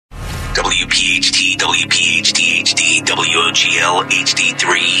WPHT, WPHT HD, WOGL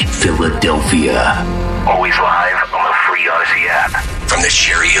HD3, Philadelphia. Always live on the free Audacy app. From the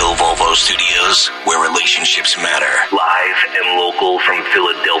Cherry Hill Volvo Studios, where relationships matter. Live and local from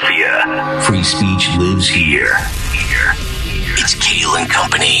Philadelphia. Free speech lives here. It's Kale and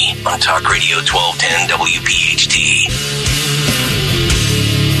Company on Talk Radio 1210 WPHT.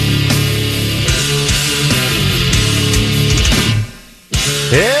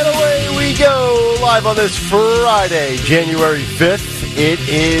 And away we go, live on this Friday, January 5th. It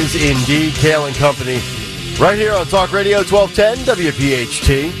is indeed Kale and Company, right here on Talk Radio 1210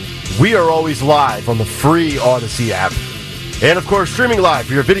 WPHT. We are always live on the free Audacy app. And, of course, streaming live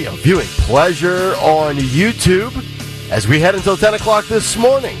for your video viewing pleasure on YouTube as we head until 10 o'clock this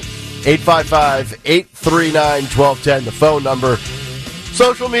morning. 855-839-1210, the phone number.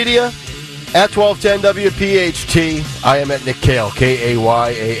 Social media. At 1210 WPHT, I am at Nick Kale,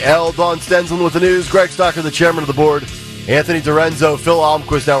 K-A-Y-A-L. Dawn Stensland with the news. Greg Stocker, the chairman of the board. Anthony Dorenzo, Phil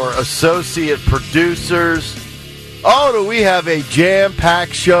Almquist, our associate producers. Oh, do we have a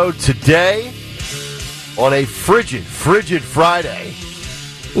jam-packed show today on a frigid Friday.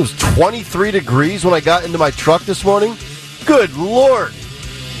 It was 23 degrees when I got into my truck this morning. Good Lord.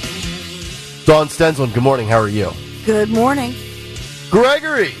 Dawn Stensland, good morning. How are you? Good morning.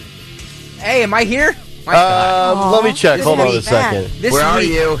 Gregory. Hey, am I here? My God. Let me check. Hold on a second. Where are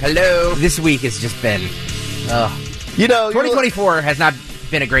you? Hello. This week has just been... 2024 has not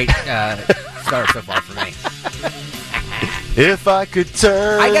been a great start so far for me. If I could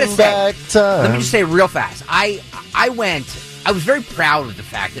turn back time. Let me just say real fast. I was very proud of the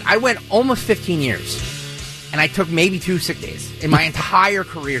fact that I went almost 15 years, and I took maybe 2 sick days in my entire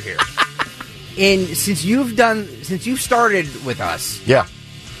career here. Since you've started with us... Yeah.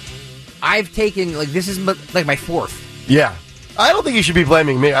 I've taken, this is like my 4th. Yeah. I don't think you should be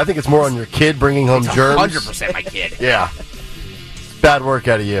blaming me. I think it's more on your kid bringing home germs. 100% my kid. Yeah. Bad work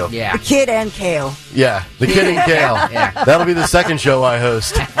out of you. Yeah. The kid and Kale. Yeah, the kid and Kale. Yeah. That'll be the second show I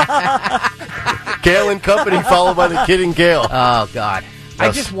host. Kale and Company followed by the kid and Kale. Oh, God.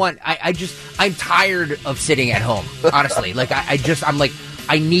 I'm tired of sitting at home, honestly.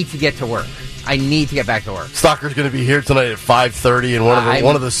 I need to get to work. I need to get back to work. Stocker's going to be here tonight at 5:30, and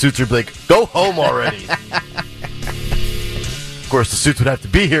one of the suits would be like, "Go home already." Of course, the suits would have to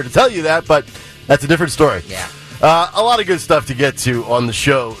be here to tell you that, but that's a different story. Yeah. A lot of good stuff to get to on the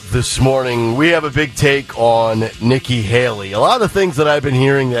show this morning. We have a big take on Nikki Hailey. A lot of things that I've been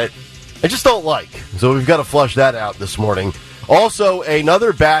hearing that I just don't like, so we've got to flush that out this morning. Also,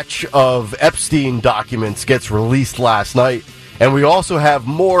 another batch of Epstein documents gets released last night. And we also have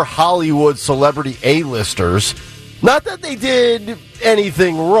more Hollywood celebrity A-listers. Not that they did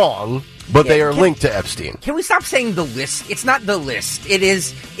anything wrong, but they are linked to Epstein. Can we stop saying the list? It's not the list.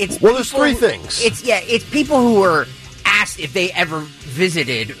 It's there's 3 things. It's people who were asked if they ever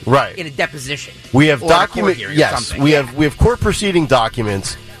visited in a deposition. We have we have court proceeding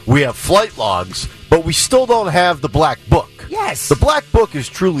documents. We have flight logs, but we still don't have the black book. Yes. The black book is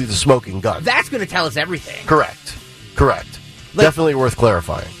truly the smoking gun. That's going to tell us everything. Correct. Definitely worth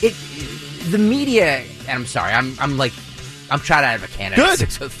clarifying. The media, and I'm sorry, I'm shot out of a cannon. Good,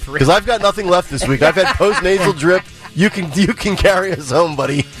 603. Because I've got nothing left this week. I've had post-nasal drip. You can carry us home,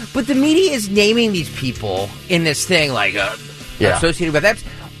 buddy. But the media is naming these people in this thing associated with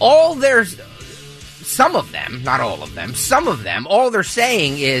Epstein. Some of them, not all of them, some of them, all they're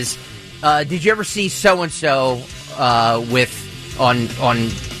saying is, did you ever see so-and-so on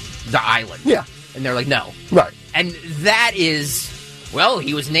the island? Yeah. And they're like, no. Right. And that is,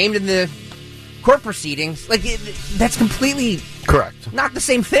 he was named in the court proceedings. That's completely correct. Not the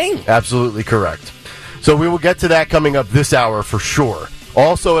same thing. Absolutely correct. So we will get to that coming up this hour for sure.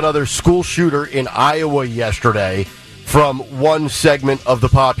 Also, another school shooter in Iowa yesterday from one segment of the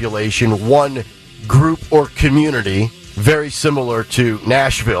population, one group or community, very similar to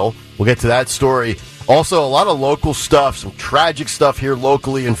Nashville. We'll get to that story. Also, a lot of local stuff, some tragic stuff here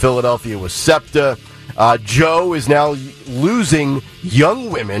locally in Philadelphia with SEPTA. Joe is now losing young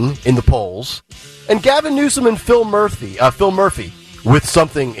women in the polls. And Gavin Newsom and Phil Murphy with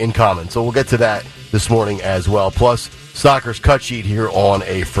something in common. So we'll get to that this morning as well. Plus, Stocker's cut sheet here on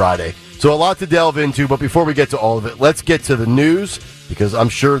a Friday. So a lot to delve into, but before we get to all of it, let's get to the news, because I'm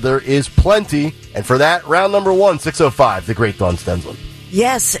sure there is plenty. And for that, round number 1, 6:05, the great Dawn Stensland.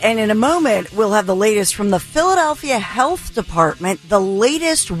 Yes, and in a moment, we'll have the latest from the Philadelphia Health Department, the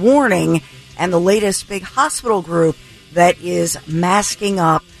latest warning, and the latest big hospital group that is masking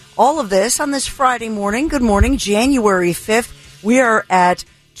up. All of this on this Friday morning. Good morning, January 5th. We are at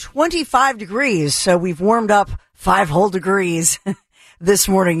 25 degrees, so we've warmed up 5 whole degrees. this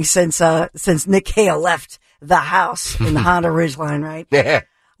morning since Nick Hailey left the house in the Honda Ridgeline, right? Yeah.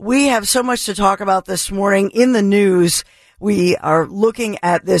 We have so much to talk about this morning in the news. We are looking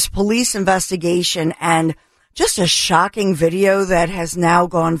at this police investigation and just a shocking video that has now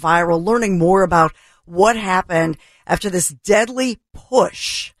gone viral, learning more about what happened after this deadly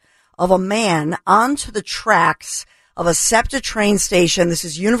push of a man onto the tracks of a SEPTA train station. This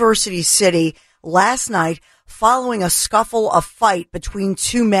is University City last night, following a scuffle, a fight between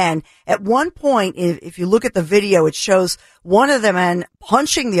two men. At one point, if you look at the video, it shows one of the men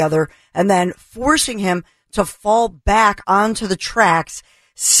punching the other and then forcing him to fall back onto the tracks.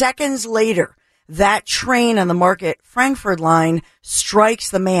 Seconds later, that train on the Market Frankfurt line strikes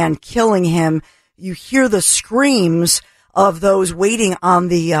the man, killing him. You hear the screams of those waiting on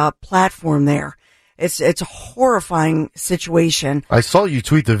the platform there. It's a horrifying situation. I saw you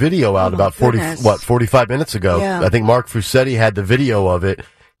tweet the video out about 45 minutes ago. Yeah. I think Mark Fusetti had the video of it.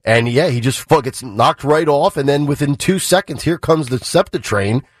 And yeah, he just gets knocked right off. And then within 2 seconds, here comes the SEPTA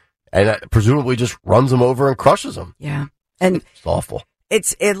train and presumably just runs him over and crushes him. Yeah. And it's awful.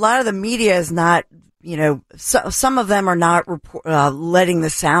 It's a lot of the media is not, some of them are not letting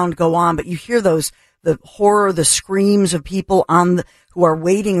the sound go on, but you hear the horror, the screams of people who are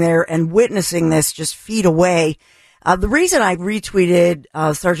waiting there and witnessing this just feet away. The reason I retweeted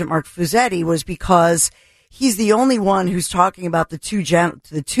Sergeant Mark Fusetti was because he's the only one who's talking about the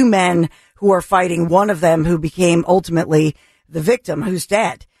two men who are fighting. One of them who became ultimately the victim, who's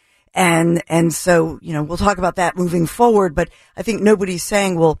dead. And so, we'll talk about that moving forward, but I think nobody's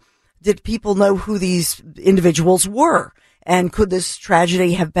saying, well, did people know who these individuals were? And could this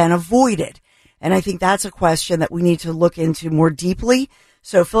tragedy have been avoided? And I think that's a question that we need to look into more deeply.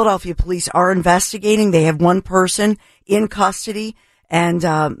 So Philadelphia police are investigating. They have one person in custody, and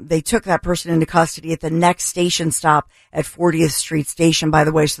they took that person into custody at the next station stop at 40th Street Station, by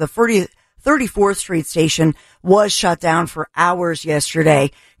the way. So the 34th Street Station was shut down for hours yesterday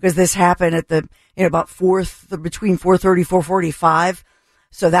because this happened at about between 4:30, 4:45.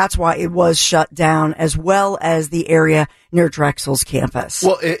 So that's why it was shut down, as well as the area near Drexel's campus.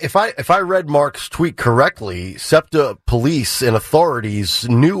 Well, if I read Mark's tweet correctly, SEPTA police and authorities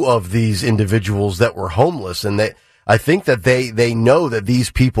knew of these individuals that were homeless, and I think that they know that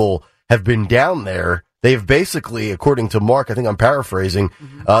these people have been down there. They've basically, according to Mark, I think I'm paraphrasing,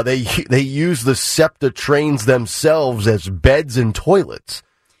 they use the SEPTA trains themselves as beds and toilets.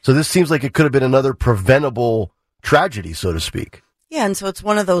 So this seems like it could have been another preventable tragedy, so to speak. Yeah, and so it's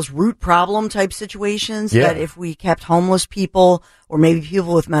one of those root problem type situations that if we kept homeless people, or maybe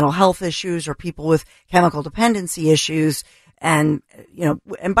people with mental health issues, or people with chemical dependency issues, and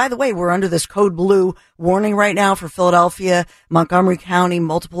by the way, we're under this code blue warning right now for Philadelphia, Montgomery County,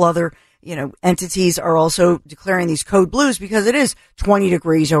 multiple other entities are also declaring these code blues because it is 20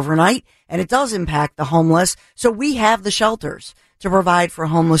 degrees overnight and it does impact the homeless. So we have the shelters to provide for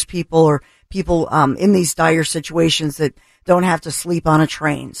homeless people or people in these dire situations that don't have to sleep on a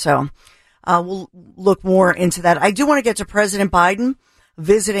train. So we'll look more into that. I do want to get to President Biden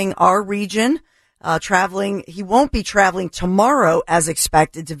visiting our region, traveling. He won't be traveling tomorrow as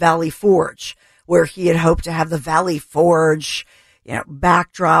expected to Valley Forge, where he had hoped to have the Valley Forge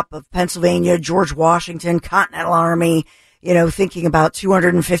backdrop of Pennsylvania, George Washington, Continental Army, thinking about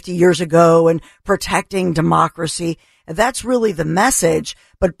 250 years ago and protecting democracy. That's really the message.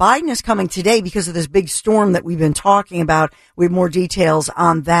 But Biden is coming today because of this big storm that we've been talking about. We have more details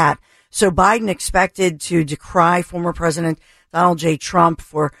on that. So Biden expected to decry former President Donald J. Trump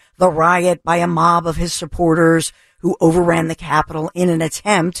for the riot by a mob of his supporters who overran the Capitol in an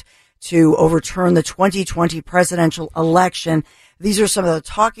attempt to overturn the 2020 presidential election. These are some of the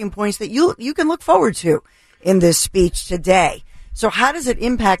talking points that you can look forward to in this speech today. So how does it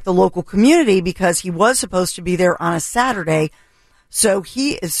impact the local community? Because he was supposed to be there on a Saturday. So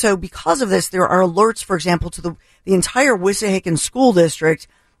because of this, there are alerts, for example, to the entire Wissahickon School District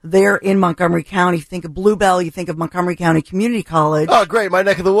there in Montgomery County. You think of Bluebell, you think of Montgomery County Community College. Oh, great. My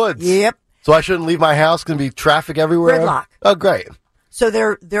neck of the woods. Yep. So I shouldn't leave my house. Going to be traffic everywhere. Gridlock. Oh, great. So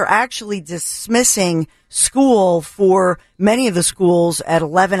they're actually dismissing school for many of the schools at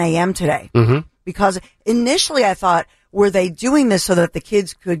 11 a.m. today. Mm-hmm. Because initially I thought, were they doing this so that the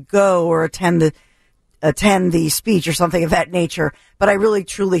kids could go or attend the speech or something of that nature? But I really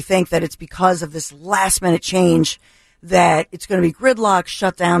truly think that it's because of this last minute change that it's going to be gridlock,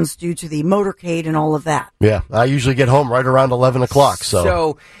 shutdowns due to the motorcade and all of that. Yeah, I usually get home right around 11 o'clock.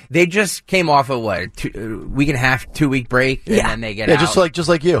 So they just came off a week and a half, 2 week break, and then they get out. just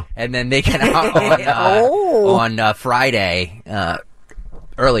like you. And then they get out on Friday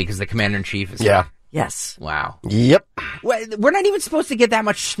early because the commander in chief is here. Yes. Wow. Yep. We're not even supposed to get that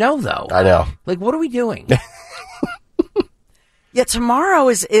much snow, though. I know. Like, what are we doing? Yeah, tomorrow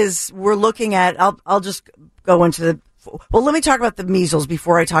is we're looking at. I'll just go into the. Well, let me talk about the measles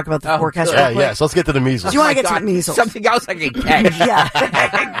before I talk about the forecast. Yeah, yes. Let's get to the measles. Do you want to get to the measles? Something else I can catch.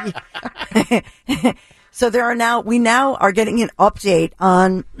 Yeah. So we now are getting an update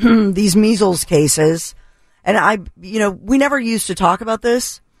on these measles cases, and we never used to talk about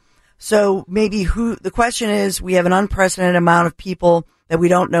this. So maybe the question is, we have an unprecedented amount of people that we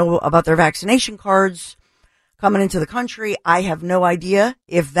don't know about their vaccination cards coming into the country. I have no idea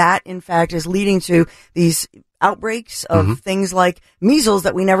if that, in fact, is leading to these outbreaks of things like measles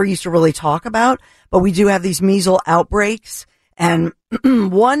that we never used to really talk about. But we do have these measles outbreaks. And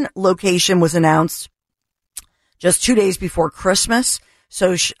one location was announced just 2 days before Christmas.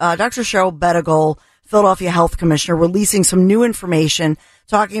 So Dr. Cheryl Bedegal, Philadelphia Health Commissioner, releasing some new information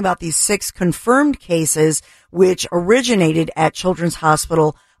talking about these 6 confirmed cases which originated at Children's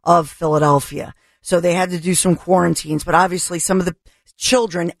Hospital of Philadelphia. So they had to do some quarantines, but obviously some of the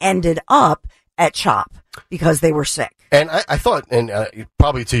children ended up at CHOP because they were sick. And I thought, and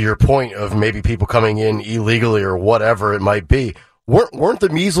probably to your point of maybe people coming in illegally or whatever it might be, weren't the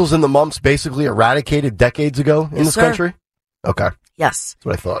measles and the mumps basically eradicated decades ago in this country? Okay. Yes. That's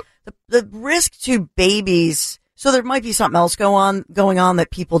what I thought. The risk to babies, so there might be something else going on that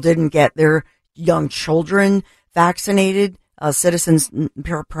people didn't get their young children vaccinated, citizens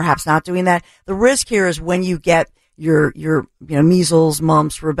perhaps not doing that. The risk here is when you get your measles,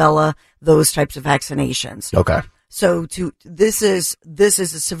 mumps, rubella, those types of vaccinations. Okay. So this is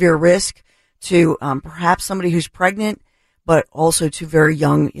a severe risk to perhaps somebody who's pregnant, but also to very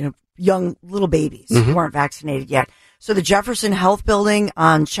young little babies who aren't vaccinated yet. So the Jefferson Health Building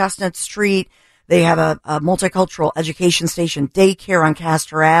on Chestnut Street, they have a multicultural education station, daycare on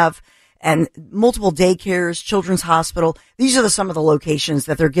Castor Ave, and multiple daycares, Children's Hospital. These are some of the locations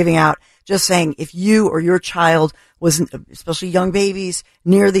that they're giving out, just saying if you or your child was, especially young babies,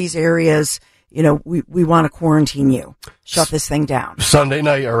 near these areas, we want to quarantine you. Shut this thing down. Sunday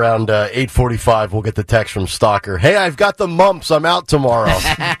night around 8:45, we'll get the text from Stalker. Hey, I've got the mumps. I'm out tomorrow.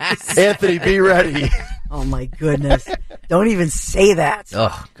 Anthony, be ready. Oh, my goodness. Don't even say that.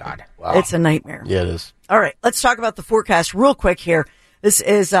 Oh, God. Wow. It's a nightmare. Yeah, it is. All right. Let's talk about the forecast real quick here. This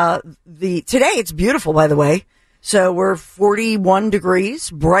is today it's beautiful, by the way. So we're 41 degrees,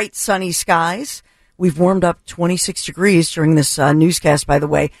 bright sunny skies. We've warmed up 26 degrees during this newscast, by the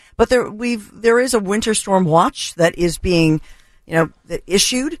way. But there is a winter storm watch that is being,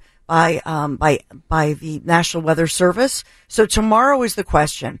 issued by the National Weather Service. So tomorrow is the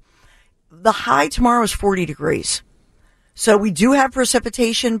question. The high tomorrow is 40 degrees. So we do have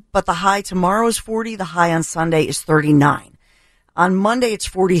precipitation, but the high tomorrow is 40. The high on Sunday is 39. On Monday, it's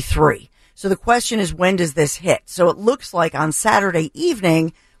 43. So the question is, when does this hit? So it looks like on Saturday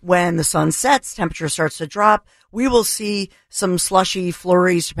evening, when the sun sets, temperature starts to drop, we will see some slushy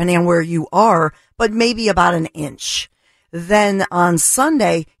flurries depending on where you are, but maybe about an inch. Then on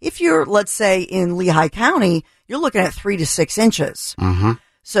Sunday, if you're, let's say, in Lehigh County, you're looking at 3 to 6 inches. Mm-hmm.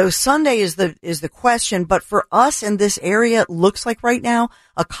 So Sunday is the question, but for us in this area, it looks like right now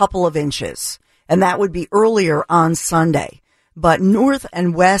a couple of inches, and that would be earlier on Sunday. But north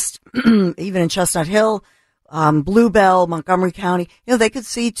and west, even in Chestnut Hill, Bluebell, Montgomery County, they could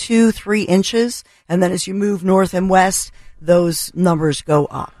see 2-3 inches. And then as you move north and west, those numbers go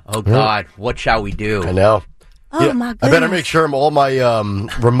up. Oh, God. What shall we do? I know. Oh, my goodness. I better make sure all my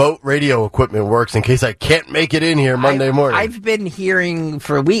remote radio equipment works in case I can't make it in here Monday morning. I've been hearing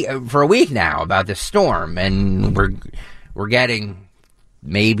for a week now about this storm, and we're getting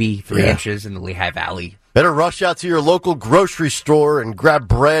maybe 3 inches in the Lehigh Valley. Better rush out to your local grocery store and grab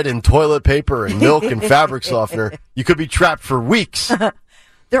bread and toilet paper and milk and fabric softener. You could be trapped for weeks.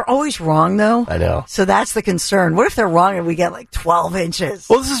 They're always wrong, though. I know. So that's the concern. What if they're wrong and we get like 12 inches?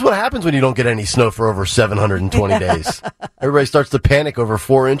 Well, this is what happens when you don't get any snow for over 720 days. Everybody starts to panic over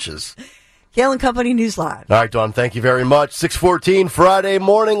 4 inches. Kale and Company News Live. All right, Dawn, thank you very much. 6:14 Friday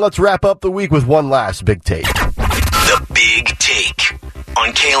morning. Let's wrap up the week with one last big take. The Big Take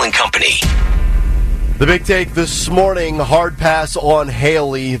on Kale and Company. The big take this morning, hard pass on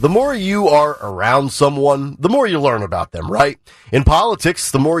Hailey. The more you are around someone, the more you learn about them, right? In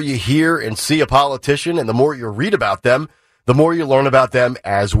politics, the more you hear and see a politician and the more you read about them, the more you learn about them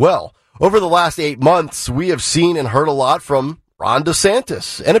as well. Over the last 8 months, we have seen and heard a lot from Ron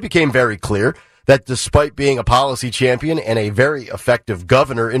DeSantis, and it became very clear that despite being a policy champion and a very effective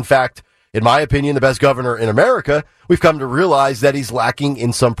governor, in fact, in my opinion, the best governor in America, we've come to realize that he's lacking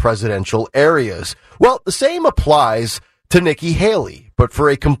in some presidential areas. Well, the same applies to Nikki Hailey. but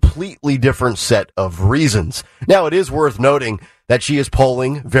for a completely different set of reasons. Now, it is worth noting that she is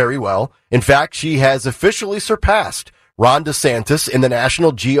polling very well. In fact, she has officially surpassed Ron DeSantis in the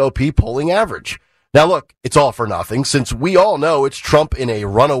national GOP polling average. Now, look, it's all for nothing, since we all know it's Trump in a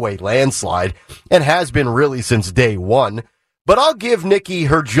runaway landslide, and has been really since day one. But I'll give Nikki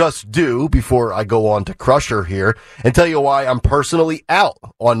her just due before I go on to crush her here and tell you why I'm personally out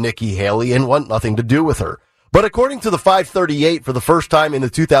on Nikki Hailey and want nothing to do with her. But according to the 538, for the first time in the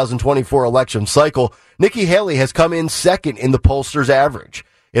 2024 election cycle, Nikki Hailey has come in second in the pollsters' average.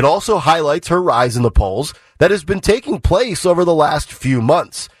 It also highlights her rise in the polls that has been taking place over the last few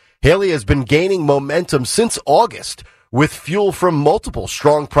months. Hailey has been gaining momentum since August, with fuel from multiple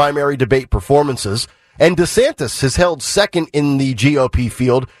strong primary debate performances, and DeSantis has held second in the GOP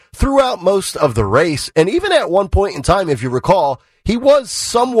field throughout most of the race, and even at one point in time, if you recall, he was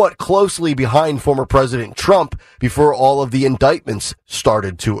somewhat closely behind former President Trump before all of the indictments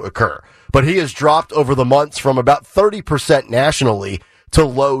started to occur. But he has dropped over the months from about 30% nationally to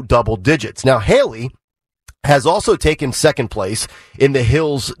low double digits. Now, Hailey has also taken second place in the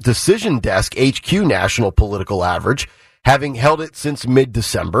Hill's Decision Desk HQ national political average, having held it since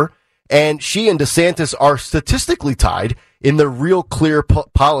mid-December. And she and DeSantis are statistically tied in the Real Clear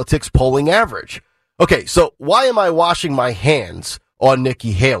Politics polling average. Okay, so why am I washing my hands on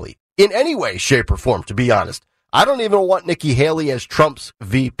Nikki Hailey? In any way, shape, or form, to be honest. I don't even want Nikki Hailey as Trump's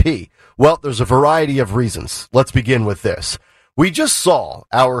VP. Well, there's a variety of reasons. Let's begin with this. We just saw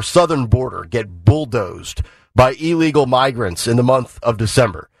our southern border get bulldozed by illegal migrants in the month of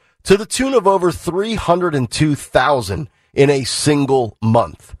December to the tune of over 302,000 in a single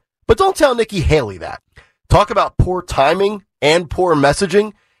month. But don't tell Nikki Hailey that. Talk about poor timing and poor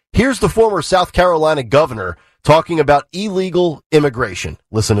messaging. Here's the former South Carolina governor talking about illegal immigration.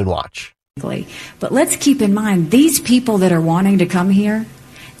 Listen and watch. But let's keep in mind, these people that are wanting to come here,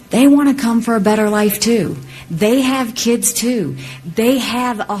 they want to come for a better life too. They have kids too. They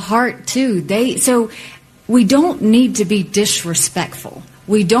have a heart too. So we don't need to be disrespectful.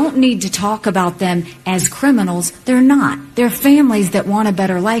 We don't need to talk about them as criminals. They're not. They're families that want a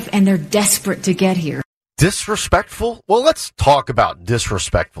better life, and they're desperate to get here. Disrespectful? Well, let's talk about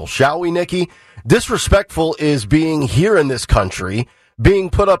disrespectful, shall we, Nikki? Disrespectful is being here in this country, being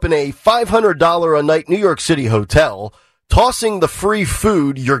put up in a $500 a night New York City hotel, tossing the free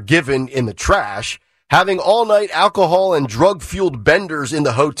food you're given in the trash, having all-night alcohol and drug-fueled benders in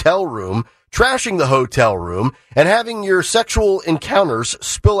the hotel room, trashing the hotel room, and having your sexual encounters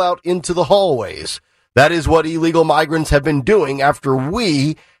spill out into the hallways. That is what illegal migrants have been doing after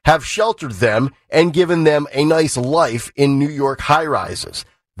we have sheltered them and given them a nice life in New York high-rises.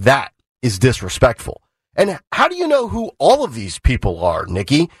 That is disrespectful. And how do you know who all of these people are,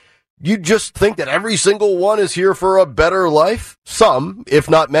 Nikki? You just think that every single one is here for a better life? Some, if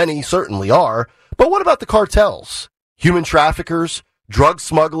not many, certainly are. But what about the cartels? Human traffickers, drug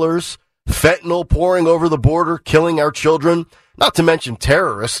smugglers, fentanyl pouring over the border, killing our children, not to mention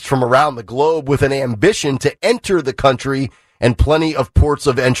terrorists from around the globe with an ambition to enter the country and plenty of ports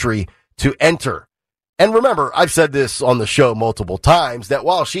of entry to enter. And remember, I've said this on the show multiple times, that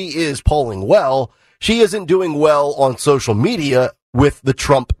while she is polling well, she isn't doing well on social media with the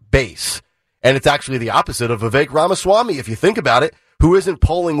Trump base. And it's actually the opposite of Vivek Ramaswamy, if you think about it, who isn't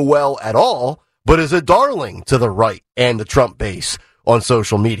polling well at all, but is a darling to the right and the Trump base on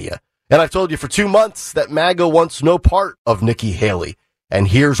social media. And I've told you for 2 months that MAGA wants no part of Nikki Hailey. And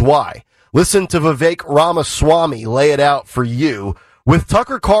here's why. Listen to Vivek Ramaswamy lay it out for you with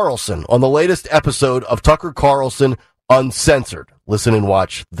Tucker Carlson on the latest episode of Tucker Carlson Uncensored. Listen and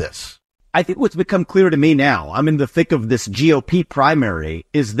watch this. I think what's become clear to me now, I'm in the thick of this GOP primary,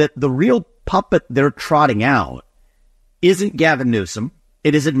 is that the real puppet they're trotting out isn't Gavin Newsom.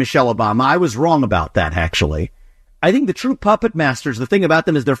 It isn't Michelle Obama. I was wrong about that, actually. I think the true puppet masters, the thing about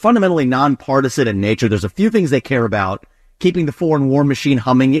them is they're fundamentally nonpartisan in nature. There's a few things they care about. Keeping the foreign war machine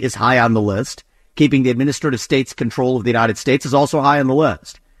humming is high on the list. Keeping the administrative state's control of the United States is also high on the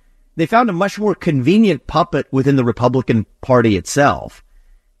list. They found a much more convenient puppet within the Republican Party itself.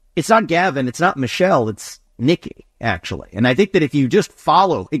 It's not Gavin, it's not Michelle, it's Nikki, actually. And I think that if you just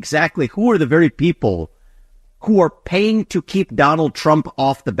follow exactly who are the very people who are paying to keep Donald Trump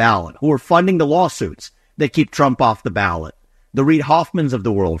off the ballot, who are funding the lawsuits that keep Trump off the ballot, the Reid Hoffmans of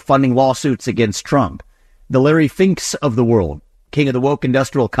the world funding lawsuits against Trump, the Larry Finks of the world, king of the woke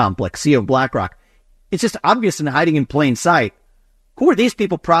industrial complex, CEO of BlackRock. It's just obvious and hiding in plain sight. Who are these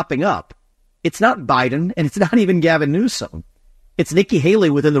people propping up? It's not Biden, and it's not even Gavin Newsom. It's Nikki Haley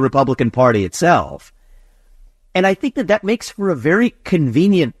within the Republican Party itself. And I think that that makes for a very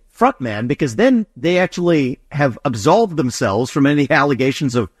convenient front man, because then they actually have absolved themselves from any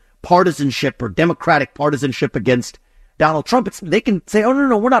allegations of partisanship or Democratic partisanship against Donald Trump. They can say, oh,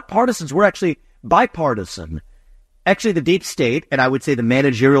 no, we're not partisans. We're actually bipartisan. Actually, the deep state, and I would say the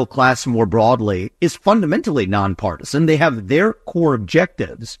managerial class more broadly, is fundamentally nonpartisan. They have their core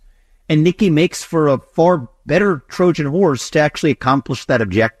objectives, and Nikki makes for a far better Trojan horse to actually accomplish that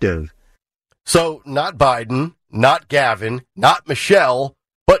objective. So, not Biden, not Gavin, not Michelle,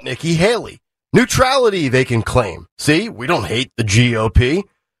 but Nikki Haley. Neutrality, they can claim. See, we don't hate the GOP.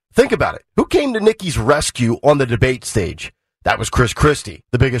 Think about it. Who came to Nikki's rescue on the debate stage? That was Chris Christie,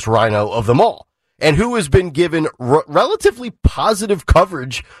 the biggest rhino of them all. And who has been given relatively positive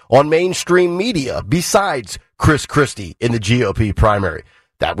coverage on mainstream media besides Chris Christie in the GOP primary?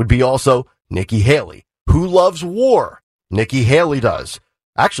 That would be also Nikki Haley. Who loves war? Nikki Haley does.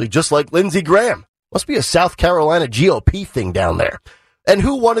 Actually, just like Lindsey Graham. Must be a South Carolina GOP thing down there. And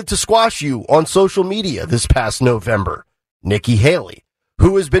who wanted to squash you on social media this past November? Nikki Haley.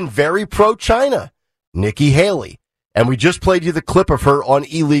 Who has been very pro-China? Nikki Haley. And we just played you the clip of her on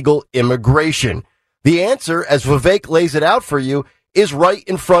illegal immigration. The answer, as Vivek lays it out for you, is right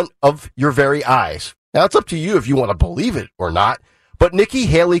in front of your very eyes. Now, it's up to you if you want to believe it or not, but Nikki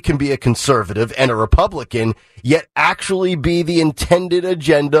Haley can be a conservative and a Republican, yet actually be the intended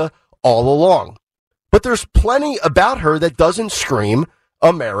agenda all along. But there's plenty about her that doesn't scream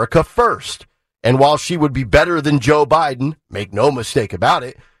America first. And while she would be better than Joe Biden, make no mistake about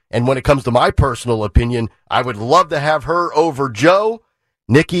it, and when it comes to my personal opinion, I would love to have her over Joe,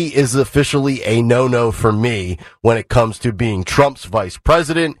 Nikki is officially a no-no for me when it comes to being Trump's vice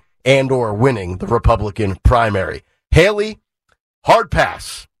president and or winning the Republican primary. Haley, hard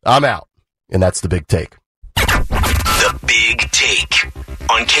pass. I'm out. And that's the big take. The Big Take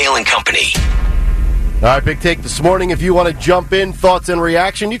on Kale and Company. All right, big take this morning. If you want to jump in, thoughts and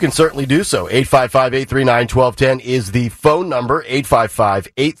reaction, you can certainly do so. 855-839-1210 is the phone number,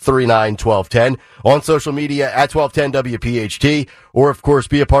 855-839-1210. On social media at 1210 WPHT, or, of course,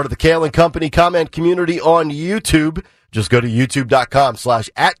 be a part of the Kale and Company comment community on YouTube. Just go to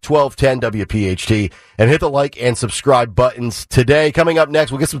youtube.com/@1210 WPHT and hit the like and subscribe buttons today. Coming up next,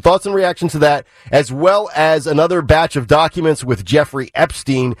 we'll get some thoughts and reactions to that, as well as another batch of documents with Jeffrey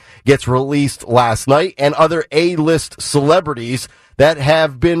Epstein gets released last night, and other A-list celebrities that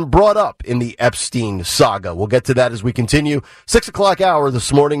have been brought up in the Epstein saga. We'll get to that as we continue. 6 o'clock hour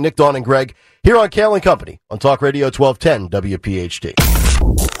this morning. Nick, Dawn, and Greg here on Kale and Company on Talk Radio 1210 WPHT.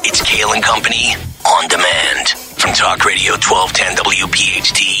 It's Kale and Company on demand from Talk Radio 1210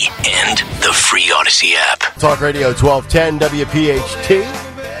 WPHT and the free Audacy app. Talk Radio 1210 WPHT.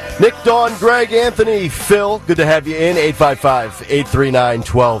 Nick, Dawn, Greg, Anthony, Phil, good to have you in.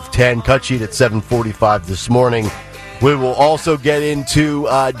 855-839-1210. Cut sheet at 7:45 this morning. We will also get into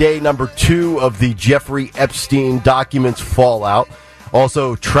day number 2 of the Jeffrey Epstein documents fallout.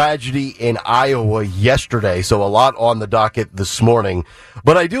 Also, tragedy in Iowa yesterday, so a lot on the docket this morning.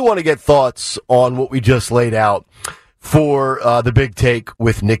 But I do want to get thoughts on what we just laid out for the big take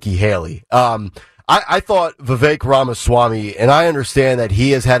with Nikki Haley. I thought Vivek Ramaswamy, and I understand that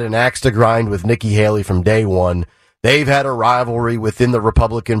he has had an axe to grind with Nikki Haley from day one. They've had a rivalry within the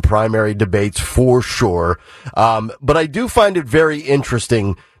Republican primary debates for sure. But I do find it very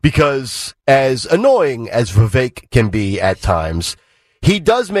interesting because, as annoying as Vivek can be at times, he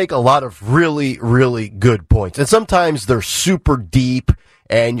does make a lot of really, really good points. And sometimes they're super deep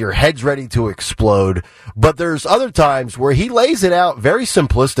and your head's ready to explode. But there's other times where he lays it out very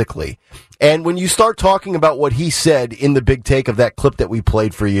simplistically. And when you start talking about what he said in the big take of that clip that we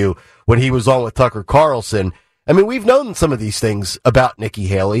played for you when he was on with Tucker Carlson, I mean, we've known some of these things about Nikki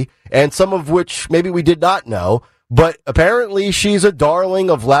Haley, and some of which maybe we did not know. But apparently she's a darling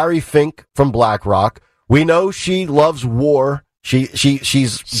of Larry Fink from BlackRock. We know she loves war. She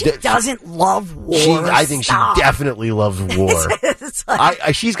doesn't love war. I think Stop. she definitely loves war. It's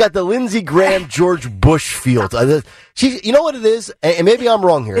like, She's got the Lindsey Graham, George Bush feel. You know what it is, and maybe I'm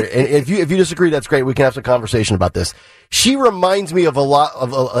wrong here. And if you disagree, that's great. We can have some conversation about this. She reminds me of a lot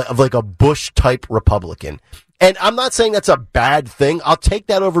of like a Bush type Republican, and I'm not saying that's a bad thing. I'll take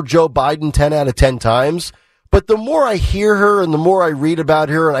that over Joe Biden 10 out of 10 times. But the more I hear her and the more I read about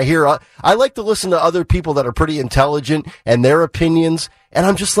her, and I like to listen to other people that are pretty intelligent and their opinions. And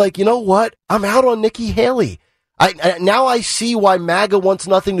I'm just like, you know what? I'm out on Nikki Haley. Now I see why MAGA wants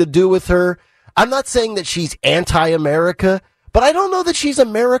nothing to do with her. I'm not saying that she's anti-America, but I don't know that she's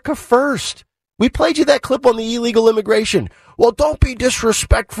America first. We played you that clip on the illegal immigration. Well, don't be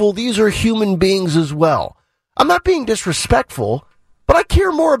disrespectful. These are human beings as well. I'm not being disrespectful. But I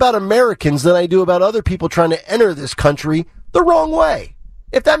care more about Americans than I do about other people trying to enter this country the wrong way.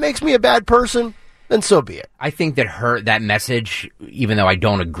 If that makes me a bad person, then so be it. I think that that message, even though I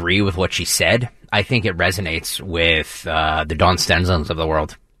don't agree with what she said, I think it resonates with the Dawn Stensons of the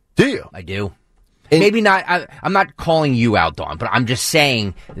world. Do you? I do. Maybe not. I'm not calling you out, Dawn, but I'm just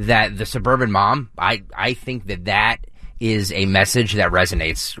saying that the suburban mom, I think that is a message that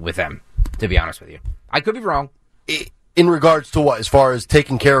resonates with them, to be honest with you. I could be wrong. In regards to what? As far as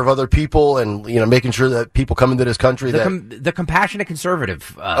taking care of other people and, making sure that people come into this country? The compassionate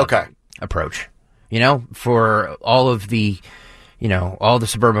conservative approach. For all of the, all the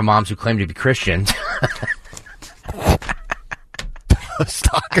suburban moms who claim to be Christians.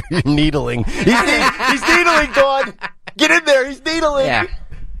 Stop, you're needling. He's needling, Dawn. Get in there. He's needling. Yeah.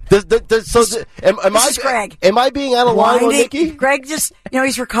 Greg. Am I being out of line on Nikki? Greg just,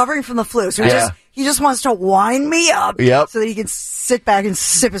 he's recovering from the flu, so he just wants to wind me up so that he can sit back and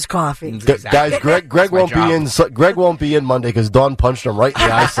sip his coffee. Exactly. Guys, Greg won't be in. Greg won't be in Monday because Dawn punched him right in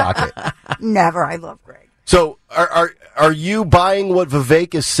the eye socket. Never. I love Greg. So, are you buying what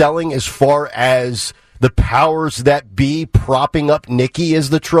Vivek is selling as far as the powers that be propping up Nikki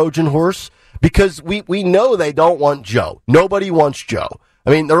as the Trojan horse? Because we know they don't want Joe. Nobody wants Joe. I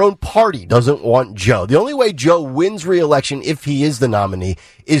mean, their own party doesn't want Joe. The only way Joe wins re-election, if he is the nominee,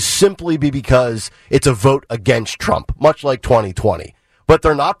 is simply because it's a vote against Trump, much like 2020. But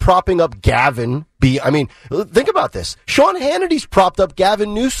they're not propping up Gavin. Think about this. Sean Hannity's propped up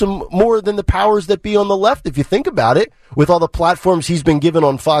Gavin Newsom more than the powers that be on the left, if you think about it, with all the platforms he's been given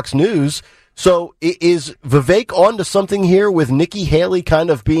on Fox News. So is Vivek onto something here with Nikki Haley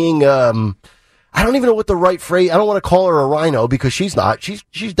kind of being... I don't even know what the right phrase. I don't want to call her a rhino because she's not.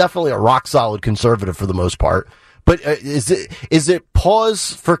 She's definitely a rock solid conservative for the most part. But is it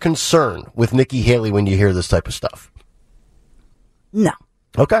pause for concern with Nikki Haley when you hear this type of stuff? No.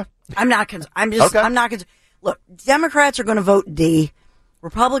 Okay. I'm not. I'm not. Look, Democrats are going to vote D.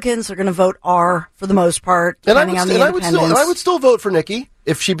 Republicans are going to vote R for the most part, depending on the independents. I would still vote for Nikki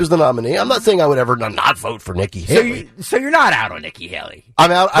if she was the nominee. I'm not saying I would ever not vote for Nikki Haley. So you're not out on Nikki Haley. I'm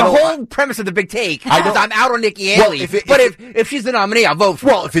out. The whole premise of the big take is I'm out on Nikki Haley. Well, if she's the nominee, I'll vote for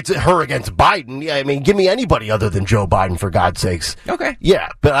her. Well, if it's her against Biden, give me anybody other than Joe Biden, for God's sakes. Okay. Yeah,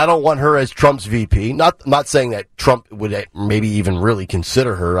 but I don't want her as Trump's VP. Not saying that Trump would maybe even really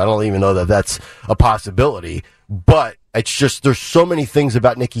consider her. I don't even know that that's a possibility. But it's just there's so many things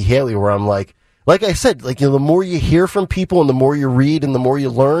about Nikki Haley where I'm like I said, the more you hear from people and the more you read and the more you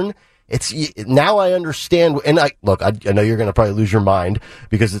learn, now I understand. And I know you're going to probably lose your mind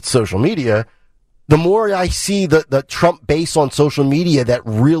because it's social media. The more I see the Trump base on social media that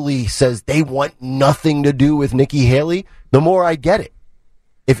really says they want nothing to do with Nikki Haley, the more I get it.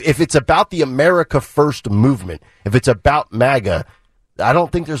 If it's about the America First movement, if it's about MAGA, I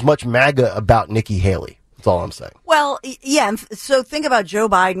don't think there's much MAGA about Nikki Haley. That's all I'm saying. Well, yeah. So think about Joe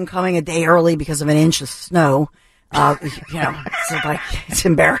Biden coming a day early because of an inch of snow. It's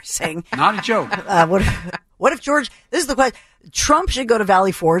embarrassing. Not a joke. What if George? This is the question. Trump should go to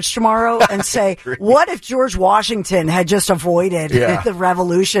Valley Forge tomorrow and say, "What if George Washington had just avoided the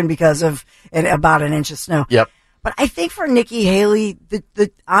revolution because of about an inch of snow?" Yep. But I think for Nikki Haley,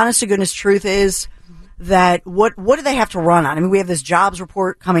 the honest to goodness truth is that what do they have to run on? I mean, we have this jobs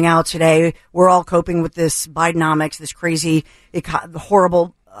report coming out today. We're all coping with this Bidenomics, this crazy,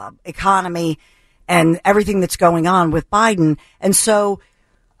 horrible economy and everything that's going on with Biden. And so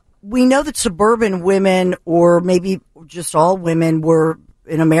we know that suburban women, or maybe just all women, were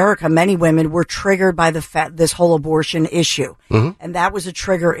in America, many women were triggered by this whole abortion issue. Mm-hmm. And that was a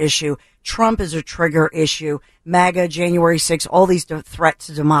trigger issue. Trump is a trigger issue. MAGA, January 6th, all these threats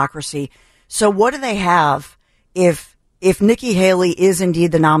to democracy. So what do they have if Nikki Haley is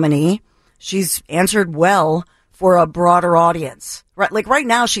indeed the nominee? She's answered well for a broader audience. Right, like right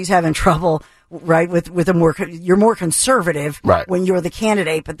now she's having trouble, right, with you're more conservative when you're the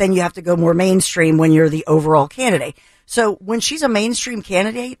candidate, but then you have to go more mainstream when you're the overall candidate. So when she's a mainstream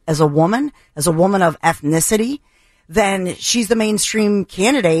candidate as a woman of ethnicity, then she's the mainstream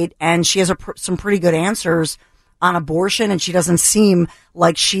candidate and she has some pretty good answers on abortion, and she doesn't seem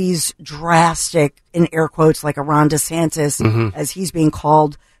like she's drastic, in air quotes, like a Ron DeSantis, as he's being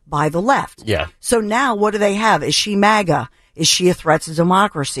called by the left. Yeah. So now what do they have? Is she MAGA? Is she a threat to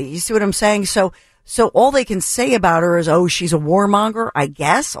democracy? You see what I'm saying? So all they can say about her is, oh, she's a warmonger, I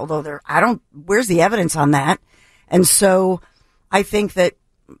guess, although where's the evidence on that? And so I think in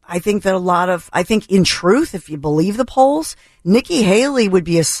truth, if you believe the polls, Nikki Haley would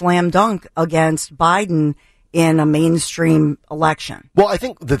be a slam dunk against Biden in a mainstream election. Well, I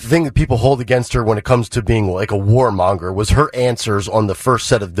think the thing that people hold against her when it comes to being like a warmonger was her answers on the first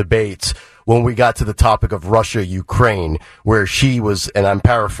set of debates when we got to the topic of Russia, Ukraine, where she was, and I'm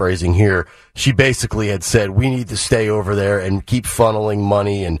paraphrasing here, she basically had said, we need to stay over there and keep funneling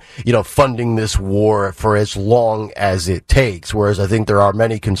money and, funding this war for as long as it takes. Whereas I think there are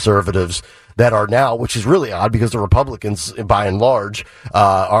many conservatives that are now, which is really odd because the Republicans, by and large,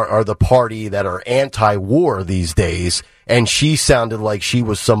 are the party that are anti-war these days. And she sounded like she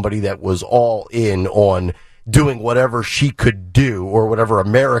was somebody that was all in on doing whatever she could do or whatever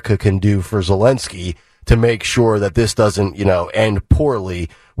America can do for Zelensky to make sure that this doesn't, end poorly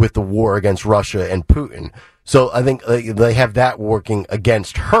with the war against Russia and Putin. So I think they have that working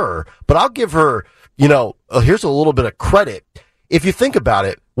against her. But I'll give her, here's a little bit of credit. If you think about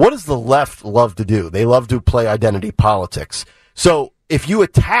it, what does the left love to do? They love to play identity politics. So if you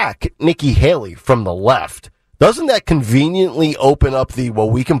attack Nikki Haley from the left, doesn't that conveniently open up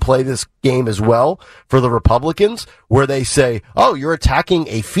we can play this game as well for the Republicans, where they say, oh, you're attacking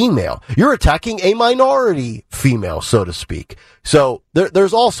a female. You're attacking a minority female, so to speak. So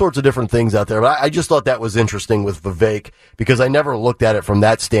there's all sorts of different things out there. But I just thought that was interesting with Vivek because I never looked at it from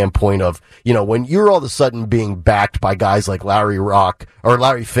that standpoint of, when you're all of a sudden being backed by guys like Larry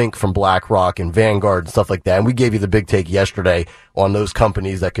Fink from BlackRock and Vanguard and stuff like that. And we gave you the big take yesterday on those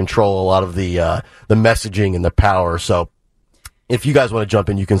companies that control a lot of the messaging and the power. So if you guys want to jump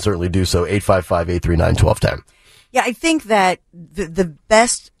in, you can certainly do so. 855-839-1210. Yeah, I think that the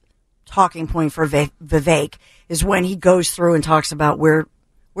best talking point for Vivek is when he goes through and talks about where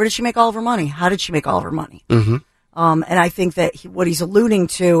did she make all of her money? How did she make all of her money? Mm-hmm. And I think that what he's alluding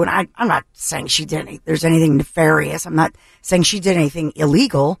to, and I'm not saying there's anything nefarious. I'm not saying she did anything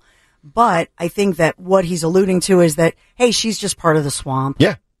illegal, but I think that what he's alluding to is that, hey, she's just part of the swamp.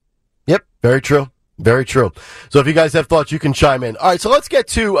 Yeah. Yep. Very true. Very true. So if you guys have thoughts, you can chime in. All right, so let's get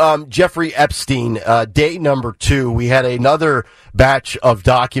to Jeffrey Epstein. Day number 2. We had another batch of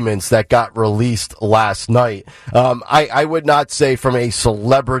documents that got released last night. I would not say from a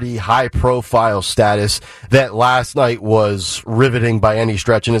celebrity high-profile status that last night was riveting by any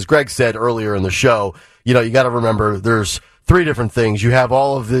stretch. And as Greg said earlier in the show, you got to remember there's 3 different things. You have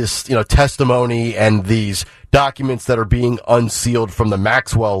all of this, testimony and these documents that are being unsealed from the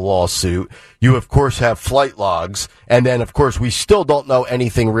Maxwell lawsuit. You, of course, have flight logs. And then, of course, we still don't know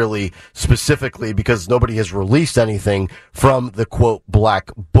anything really specifically because nobody has released anything from the, quote,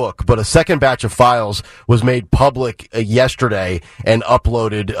 black book. But a second batch of files was made public yesterday and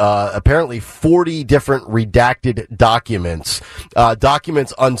uploaded apparently 40 different redacted documents.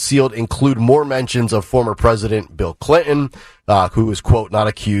 Documents unsealed include more mentions of former President Bill Clinton, who is, quote, not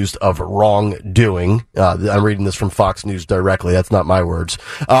accused of wrongdoing. I'm reading this from Fox News directly. That's not my words.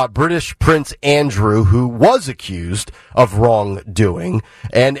 British Prince Andrew, who was accused of wrongdoing,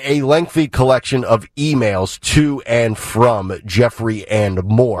 and a lengthy collection of emails to and from Jeffrey and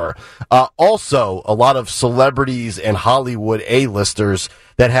more. Also, a lot of celebrities and Hollywood A-listers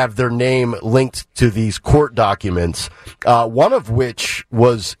that have their name linked to these court documents, one of which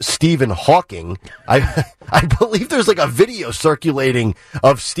was Stephen Hawking. I believe there's like a video circulating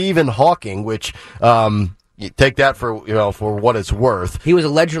of Stephen Hawking, which you take that for for what it's worth. He was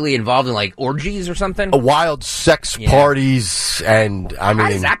allegedly involved in like orgies or something. Wild sex parties, and I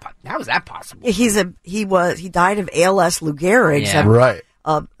mean, how is that possible? He died of ALS Lou Gehrig's. Yeah. Right.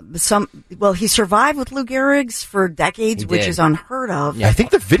 He survived with Lou Gehrig's for decades, which is unheard of. Yeah. I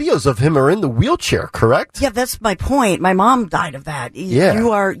think the videos of him are in the wheelchair, correct? Yeah, that's my point. My mom died of that.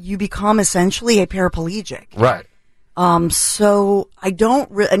 Yeah. You become essentially a paraplegic. Right. So I don't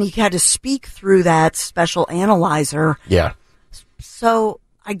and he had to speak through that special analyzer. Yeah. So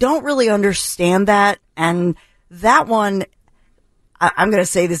I don't really understand that. And that one, I'm going to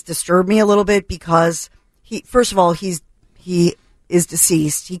say this disturbed me a little bit because first of all, he is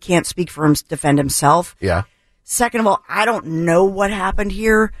deceased. He can't speak for him, defend himself. Yeah. Second of all, I don't know what happened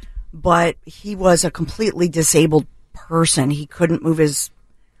here, but he was a completely disabled person. He couldn't move his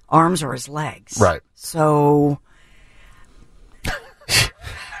arms or his legs. Right. So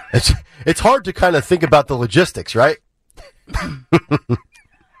it's hard to kind of think about the logistics, right?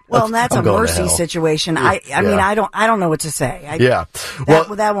 Well, and that's a mercy situation. I mean, I don't know what to say.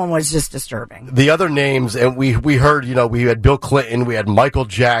 That one was just disturbing. The other names, and we heard, we had Bill Clinton, we had Michael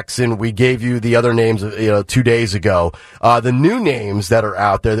Jackson. We gave you the other names, 2 days ago. The new names that are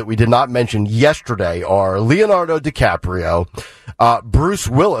out there that we did not mention yesterday are Leonardo DiCaprio, Bruce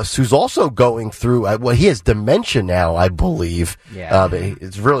Willis, who's also going through, he has dementia now, I believe. Yeah.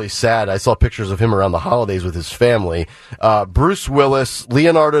 It's really sad. I saw pictures of him around the holidays with his family. Bruce Willis,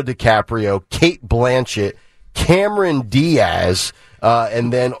 Leonardo DiCaprio, Kate Blanchett, Cameron Diaz,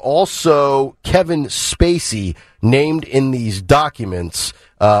 and then also Kevin Spacey named in these documents,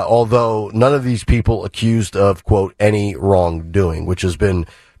 although none of these people accused of, quote, any wrongdoing, which has been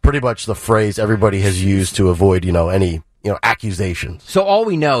pretty much the phrase everybody has used to avoid, any accusations. So all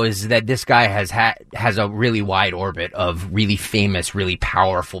we know is that this guy has a really wide orbit of really famous, really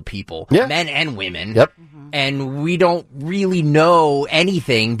powerful people, men and women. Yep. And we don't really know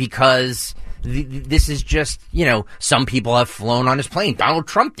anything because this is just, some people have flown on his plane. Donald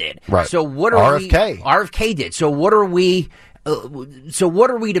Trump did. Right. So what are RFK did. So what are we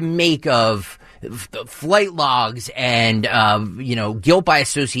to make of flight logs and, guilt by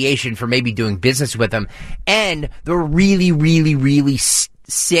association for maybe doing business with them, and the really, really, really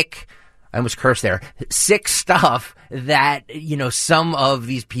sick, I almost cursed there, sick stuff that, some of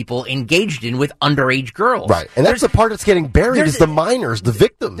these people engaged in with underage girls. Right. And that's the part that's getting buried is the minors, the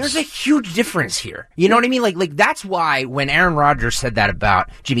victims. There's a huge difference here. You know what I mean? Like that's why when Aaron Rodgers said that about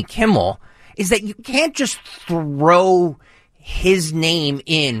Jimmy Kimmel, is that you can't just throw his name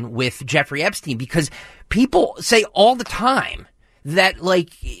in with Jeffrey Epstein, because people say all the time that,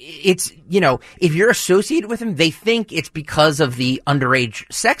 it's, if you're associated with him, they think it's because of the underage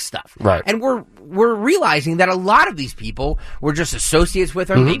sex stuff. Right. And we're realizing that a lot of these people were just associates with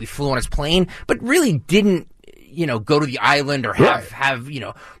him, maybe flew on his plane, but really didn't, go to the island or have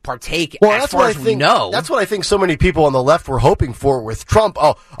partake as far as we know. That's what I think so many people on the left were hoping for with Trump.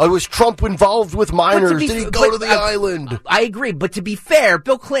 Oh, was Trump involved with minors? Did he go to the island? I agree. But to be fair,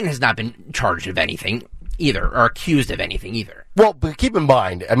 Bill Clinton has not been charged of anything either, or accused of anything either. Well, but keep in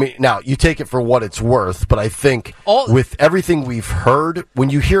mind, now you take it for what it's worth, but I think with everything we've heard, when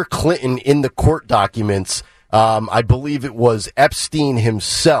you hear Clinton in the court documents, I believe it was Epstein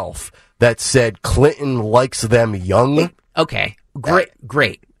himself that said Clinton likes them young. Okay, great.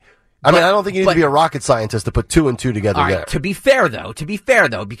 I don't think you need to be a rocket scientist to put two and two together there. To be fair though,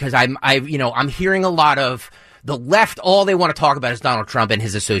 because I'm hearing a lot of the left, all they want to talk about is Donald Trump and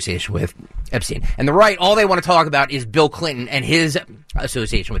his association with Epstein. And the right, all they want to talk about is Bill Clinton and his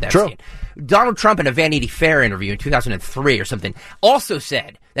association with Epstein. True. Donald Trump in a Vanity Fair interview in 2003 or something also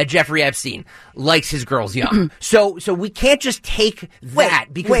said that Jeffrey Epstein likes his girls young. So we can't just take that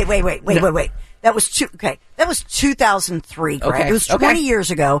because... Wait. That was 2003, Greg. Okay. It was 20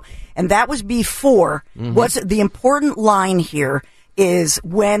 years ago, and that was before. What's the important line here is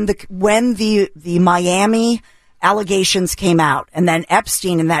when the Miami allegations came out, and then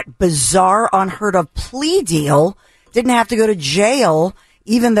Epstein in that bizarre, unheard of plea deal didn't have to go to jail,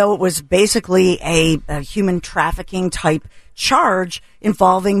 even though it was basically a human trafficking type charge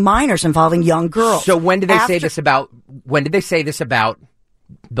involving minors, involving young girls. So when did they say this about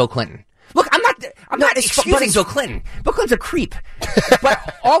Bill Clinton? Look, I'm not excusing Bill Clinton. Bill Clinton's a creep.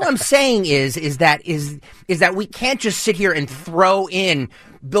 But all I'm saying is that we can't just sit here and throw in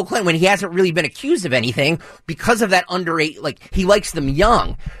Bill Clinton when he hasn't really been accused of anything because of that underage, he likes them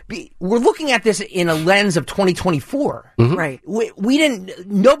young. We're looking at this in a lens of 2024. Right.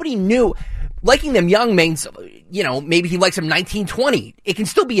 Nobody knew. Liking them young means, maybe he likes them 19, 20. It can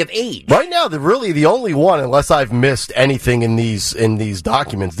still be of age. Right now, the only one, unless I've missed anything in these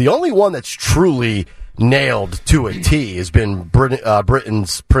documents, the only one that's truly nailed to a T has been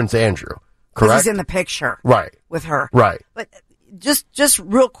Britain's Prince Andrew. Correct? He's in the picture. Right. With her. Right. But just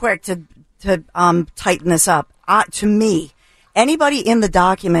real quick to tighten this up, to me, anybody in the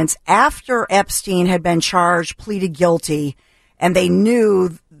documents after Epstein had been charged, pleaded guilty, and they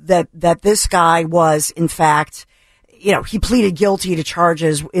knew that this guy was, in fact, he pleaded guilty to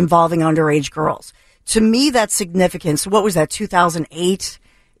charges involving underage girls. To me, that's significant. So what was that,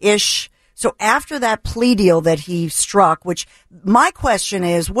 2008-ish? So after that plea deal that he struck, which my question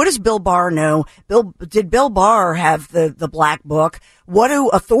is, what does Bill Barr know? Did Bill Barr have the black book? What do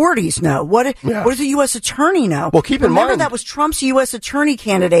authorities know? What does the U.S. attorney know? Well, keep in mind that was Trump's U.S. attorney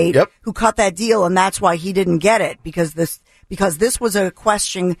candidate who cut that deal, and that's why he didn't get it, because this was a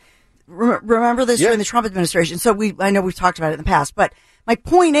question. Remember this during the Trump administration? So I know we've talked about it in the past, but my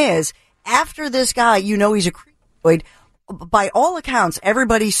point is, after this guy, he's a creepoid. By all accounts,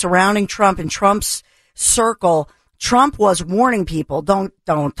 everybody surrounding Trump in Trump's circle, Trump was warning people, don't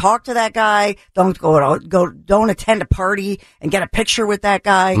talk to that guy, don't attend a party and get a picture with that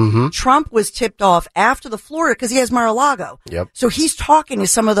guy. Trump was tipped off after the Florida, because he has Mar-a-Lago. So he's talking to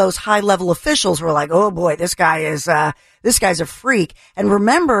some of those high level officials who are like, oh boy, this guy's a freak. And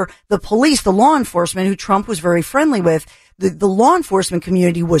remember, the police, the law enforcement, who Trump was very friendly with, the law enforcement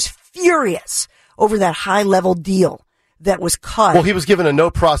community was furious over that high level deal that was cut. Well, he was given a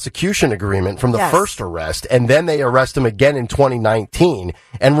no prosecution agreement from the first arrest, and then they arrest him again in 2019.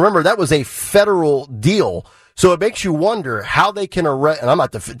 And remember, that was a federal deal. So it makes you wonder how they can arrest, and I'm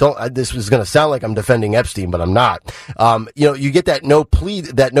not, this is going to sound like I'm defending Epstein, but I'm not. You get that no plea,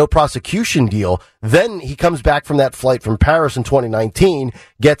 that no prosecution deal. Then he comes back from that flight from Paris in 2019,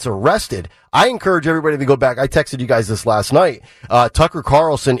 gets arrested. I encourage everybody to go back. I texted you guys this last night. Tucker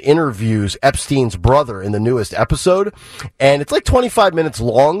Carlson interviews Epstein's brother in the newest episode, and it's like 25 minutes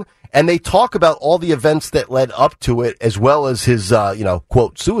long. And they talk about all the events that led up to it, as well as his,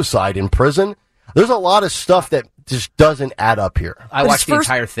 quote, suicide in prison. There's a lot of stuff that just doesn't add up here. I watched the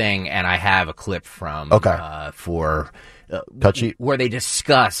entire thing, and I have a clip from Cut sheet where they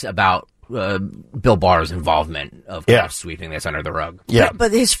discuss about Bill Barr's involvement of kind of sweeping this under the rug. Yeah,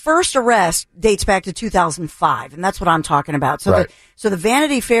 but his first arrest dates back to 2005, and that's what I'm talking about. So, the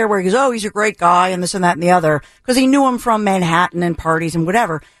Vanity Fair where he goes, oh, he's a great guy, and this and that and the other, because he knew him from Manhattan and parties and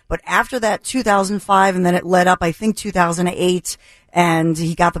whatever. But after that 2005, and then it led up, I think 2008, and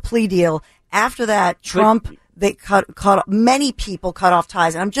he got the plea deal. After that, Trump, they many people cut off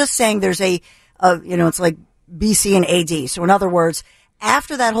ties. And I'm just saying there's it's like BC and AD. So in other words,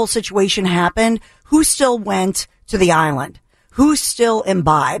 after that whole situation happened, who still went to the island? Who still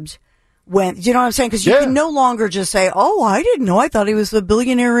imbibed? You know what I'm saying? Because you can no longer just say, oh, I didn't know. I thought he was a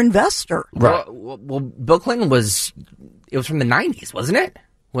billionaire investor. Right. Well, Bill Clinton was from the 90s, wasn't it?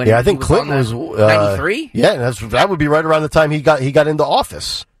 I think Clinton was 93. Yeah, that would be right around the time he got into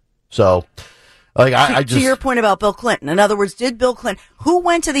office. So, I just, to your point about Bill Clinton. In other words, did Bill Clinton, who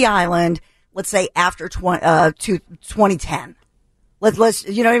went to the island, let's say after 2010? Let's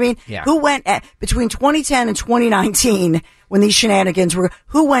you know what I mean? Yeah. Who went between 2010 and 2019 when these shenanigans were?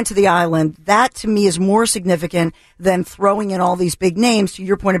 Who went to the island? That to me is more significant than throwing in all these big names. To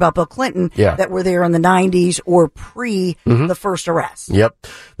your point about Bill Clinton, that were there in the 90s or pre the first arrest. Yep.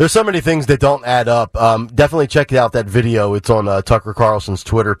 There's so many things that don't add up. Definitely check out that video. It's on Tucker Carlson's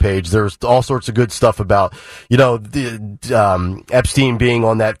Twitter page. There's all sorts of good stuff about, Epstein being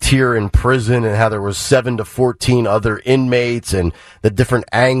on that tier in prison and how there was 7 to 14 other inmates and the different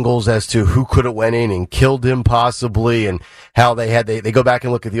angles as to who could have went in and killed him possibly, and how they go back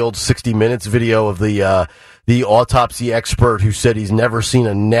and look at the old 60 Minutes video of the autopsy expert who said he's never seen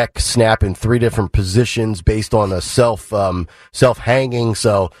a neck snap in 3 different positions based on a self-hanging.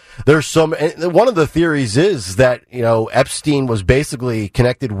 So there's one of the theories is that, Epstein was basically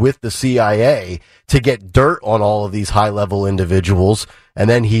connected with the CIA to get dirt on all of these high-level individuals, and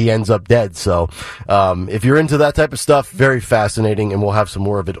then he ends up dead. So if you're into that type of stuff, very fascinating, and we'll have some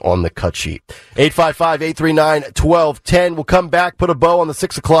more of it on the cut sheet. 855-839-1210. We'll come back, put a bow on the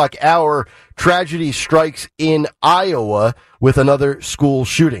 6 o'clock hour. Tragedy strikes in Iowa with another school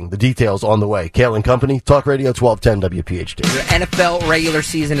shooting. The details on the way. Kale and Company, Talk Radio 1210 WPHT. The NFL regular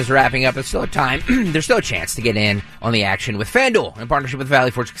season is wrapping up. There's still a time. There's still a chance to get in on the action with FanDuel in partnership with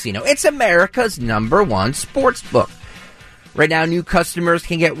Valley Forge Casino. It's America's #1 sports book. Right now, new customers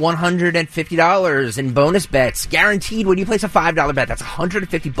can get $150 in bonus bets guaranteed when you place a $5 bet. That's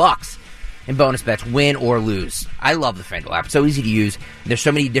 $150 in bonus bets, win or lose. I love the FanDuel app. It's so easy to use. There's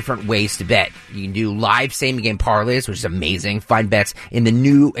so many different ways to bet. You can do live same-game parlays, which is amazing. Find bets in the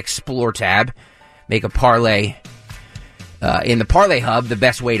new Explore tab. Make a parlay in the Parlay Hub, the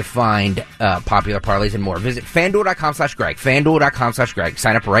best way to find popular parlays and more. Visit FanDuel.com/Greg. FanDuel.com/Greg.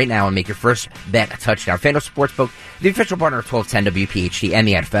 Sign up right now and make your first bet a touchdown. FanDuel Sportsbook, the official partner of 1210 WPHT and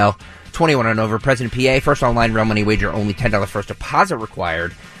the NFL. 21 and over. President PA. First online real money wager. Only $10 first deposit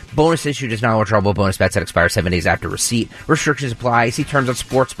required. Bonus issued is not withdrawable bonus bets that expire 7 days after receipt. Restrictions apply. See terms on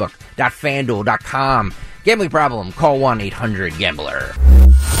sportsbook.fanduel.com. Gambling problem? Call 1-800-GAMBLER.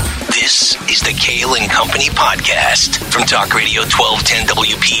 This is the Kale and Company podcast from Talk Radio 1210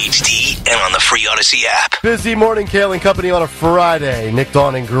 WPHT and on the free Audacy app. Busy morning, Kale and Company on a Friday. Nick,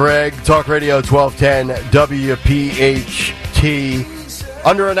 Dawn, and Greg. Talk Radio 1210 WPHT.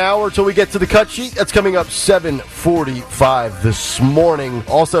 Under an hour till we get to the cut sheet. That's coming up 7:45 this morning.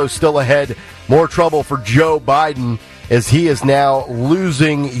 Also still ahead, more trouble for Joe Biden as he is now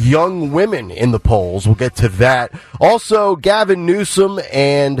losing young women in the polls. We'll get to that. Also, Gavin Newsom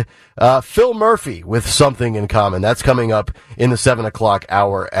and Phil Murphy with something in common. That's coming up in the 7 o'clock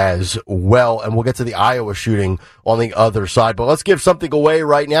hour as well. And we'll get to the Iowa shooting on the other side. But let's give something away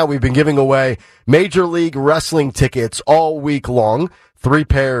right now. We've been giving away Major League Wrestling tickets all week long. 3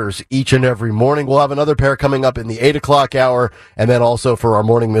 pairs each and every morning. We'll have another pair coming up in the 8 o'clock hour, and then also for our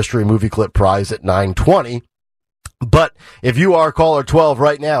morning mystery movie clip prize at 9:20. But if you are caller 12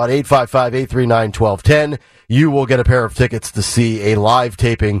 right now at 855-839-1210, you will get a pair of tickets to see a live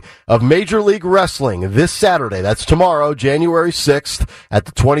taping of Major League Wrestling this Saturday. That's tomorrow, January 6th, at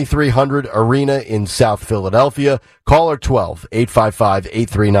the 2300 Arena in South Philadelphia. Caller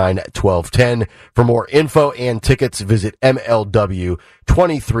 12-855-839-1210. For more info and tickets, visit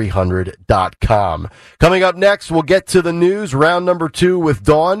MLW2300.com. Coming up next, we'll get to the news, round number 2 with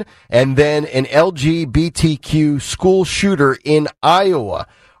Dawn, and then an LGBTQ school shooter in Iowa.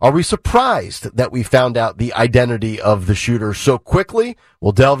 Are we surprised that we found out the identity of the shooter so quickly?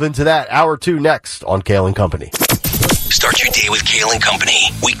 We'll delve into that. Hour 2 next on Kale & Company. Start your day with Kale & Company.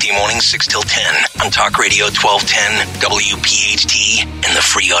 Weekday mornings 6 till 10 on Talk Radio 1210, WPHT, and the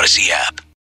free Audacy app.